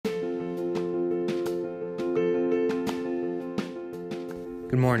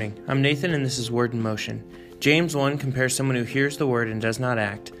Good morning. I'm Nathan, and this is Word in Motion. James 1 compares someone who hears the word and does not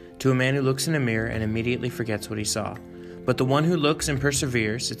act to a man who looks in a mirror and immediately forgets what he saw. But the one who looks and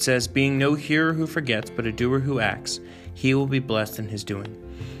perseveres, it says, being no hearer who forgets, but a doer who acts, he will be blessed in his doing.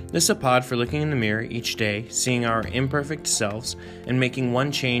 This is a pod for looking in the mirror each day, seeing our imperfect selves, and making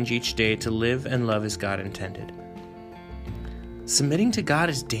one change each day to live and love as God intended. Submitting to God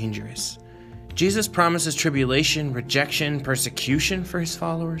is dangerous. Jesus promises tribulation, rejection, persecution for his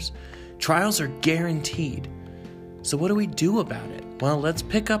followers. Trials are guaranteed. So what do we do about it? Well, let's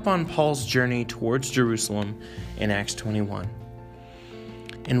pick up on Paul's journey towards Jerusalem in Acts 21.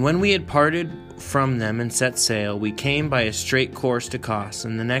 And when we had parted from them and set sail, we came by a straight course to Kos,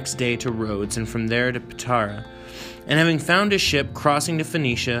 and the next day to Rhodes, and from there to Patara. And having found a ship crossing to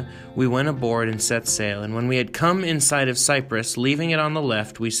Phoenicia, we went aboard and set sail. And when we had come in sight of Cyprus, leaving it on the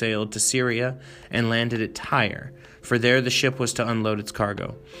left, we sailed to Syria and landed at Tyre, for there the ship was to unload its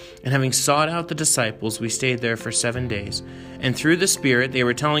cargo. And having sought out the disciples, we stayed there for 7 days. And through the Spirit they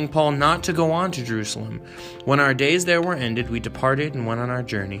were telling Paul not to go on to Jerusalem. When our days there were ended, we departed and went on our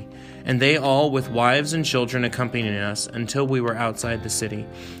journey. And they all, with wives and children, accompanied us until we were outside the city.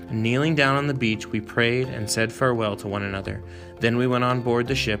 And kneeling down on the beach, we prayed and said farewell to one another. Then we went on board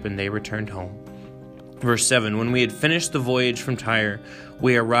the ship, and they returned home. Verse 7, when we had finished the voyage from Tyre,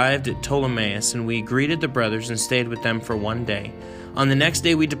 we arrived at Ptolemais, and we greeted the brothers and stayed with them for 1 day. On the next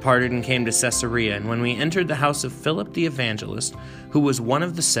day we departed and came to Caesarea, and when we entered the house of Philip the evangelist, who was one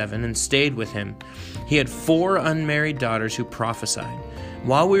of the 7, and stayed with him, he had 4 unmarried daughters who prophesied.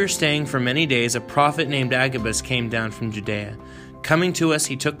 While we were staying for many days, a prophet named Agabus came down from Judea. Coming to us,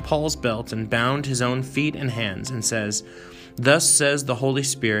 he took Paul's belt and bound his own feet and hands, and says, Thus says the Holy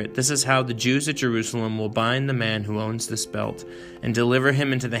Spirit, this is how the Jews at Jerusalem will bind the man who owns this belt, and deliver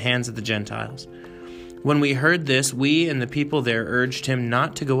him into the hands of the Gentiles. When we heard this, we and the people there urged him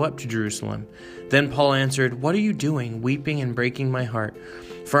not to go up to Jerusalem. Then Paul answered, What are you doing, weeping and breaking my heart?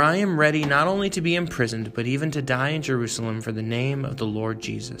 For I am ready not only to be imprisoned, but even to die in Jerusalem for the name of the Lord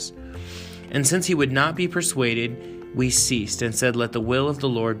Jesus. And since he would not be persuaded, we ceased and said, Let the will of the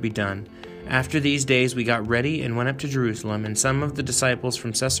Lord be done. After these days we got ready and went up to Jerusalem, and some of the disciples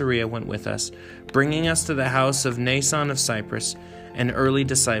from Caesarea went with us, bringing us to the house of Mnason of Cyprus, an early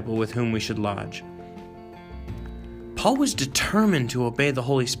disciple with whom we should lodge. Paul was determined to obey the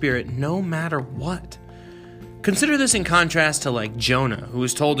Holy Spirit no matter what. Consider this in contrast to Jonah, who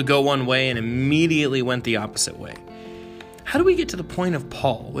was told to go one way and immediately went the opposite way. How do we get to the point of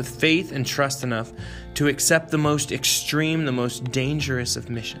Paul with faith and trust enough to accept the most extreme, the most dangerous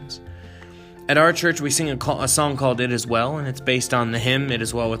of missions? At our church, we sing a song called It Is Well, and it's based on the hymn, It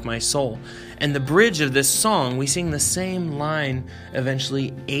Is Well With My Soul. And the bridge of this song, we sing the same line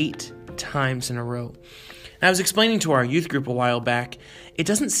eventually 8 times in a row. And I was explaining to our youth group a while back, it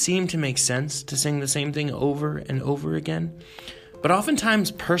doesn't seem to make sense to sing the same thing over and over again. But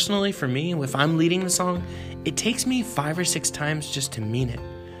oftentimes, personally for me, if I'm leading the song, it takes me 5 or 6 times just to mean it.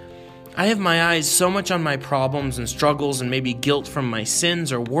 I have my eyes so much on my problems and struggles and maybe guilt from my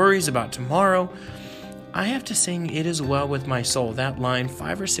sins or worries about tomorrow. I have to sing It Is Well With My Soul, that line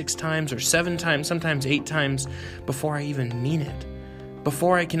 5 or 6 times or 7 times, sometimes 8 times before I even mean it.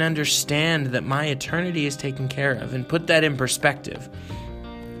 Before I can understand that my eternity is taken care of and put that in perspective.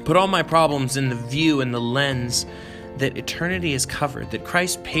 Put all my problems in the view and the lens that eternity is covered, that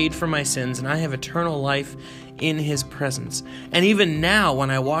Christ paid for my sins and I have eternal life in his presence. And even now, when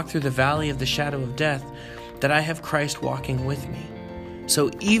I walk through the valley of the shadow of death, that I have Christ walking with me.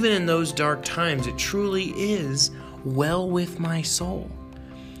 So even in those dark times, it truly is well with my soul.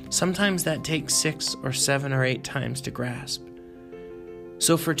 Sometimes that takes 6 or 7 or 8 times to grasp.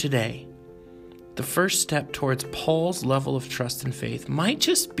 So for today, the first step towards Paul's level of trust and faith might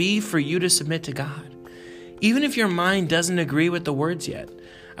just be for you to submit to God. Even if your mind doesn't agree with the words yet.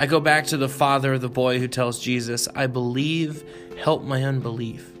 I go back to the father of the boy who tells Jesus, I believe, help my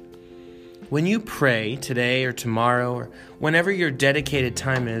unbelief. When you pray today or tomorrow or whenever your dedicated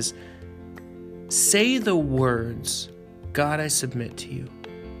time is, say the words, God, I submit to you.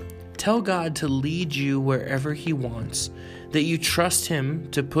 Tell God to lead you wherever he wants, that you trust him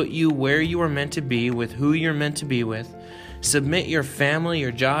to put you where you are meant to be with who you're meant to be with. Submit your family,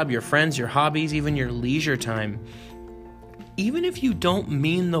 your job, your friends, your hobbies, even your leisure time. Even if you don't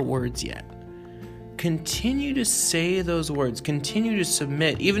mean the words yet, continue to say those words. Continue to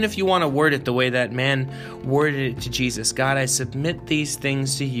submit. Even if you want to word it the way that man worded it to Jesus. God, I submit these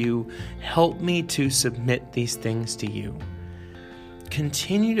things to you. Help me to submit these things to you.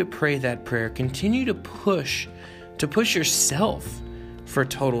 Continue to pray that prayer. Continue to push yourself for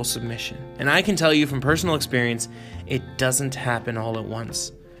total submission. And I can tell you from personal experience, it doesn't happen all at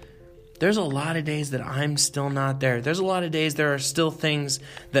once. There's a lot of days that I'm still not there. There's a lot of days there are still things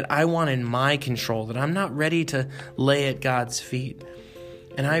that I want in my control that I'm not ready to lay at God's feet.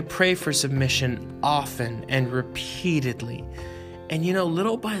 And I pray for submission often and repeatedly. And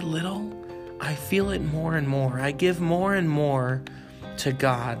little by little, I feel it more and more. I give more and more to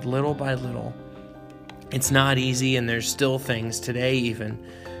God, little by little. It's not easy, and there's still things today even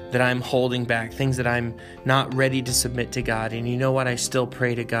that I'm holding back, things that I'm not ready to submit to God. And you know what? I still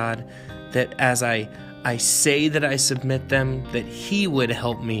pray to God that as I say that I submit them, that He would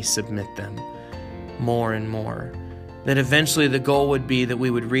help me submit them more and more. That eventually the goal would be that we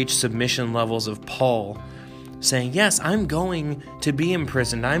would reach submission levels of Paul, saying, yes, I'm going to be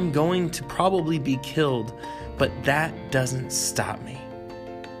imprisoned. I'm going to probably be killed, but that doesn't stop me.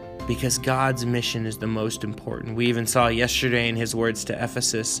 Because God's mission is the most important. We even saw yesterday in his words to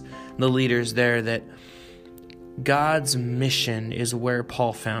Ephesus, the leaders there, that God's mission is where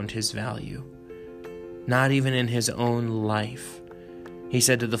Paul found his value, not even in his own life. He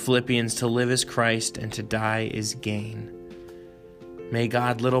said to the Philippians, to live is Christ and to die is gain. May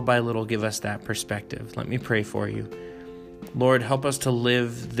God little by little give us that perspective. Let me pray for you. Lord, help us to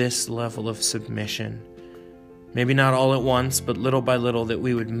live this level of submission. Maybe not all at once, but little by little, that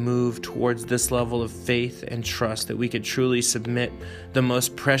we would move towards this level of faith and trust, that we could truly submit the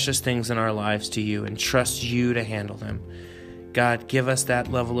most precious things in our lives to you and trust you to handle them. God, give us that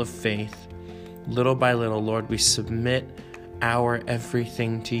level of faith. Little by little, Lord, we submit our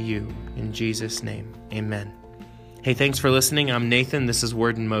everything to you. In Jesus' name, amen. Hey, thanks for listening. I'm Nathan. This is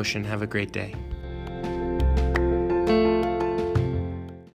Word in Motion. Have a great day.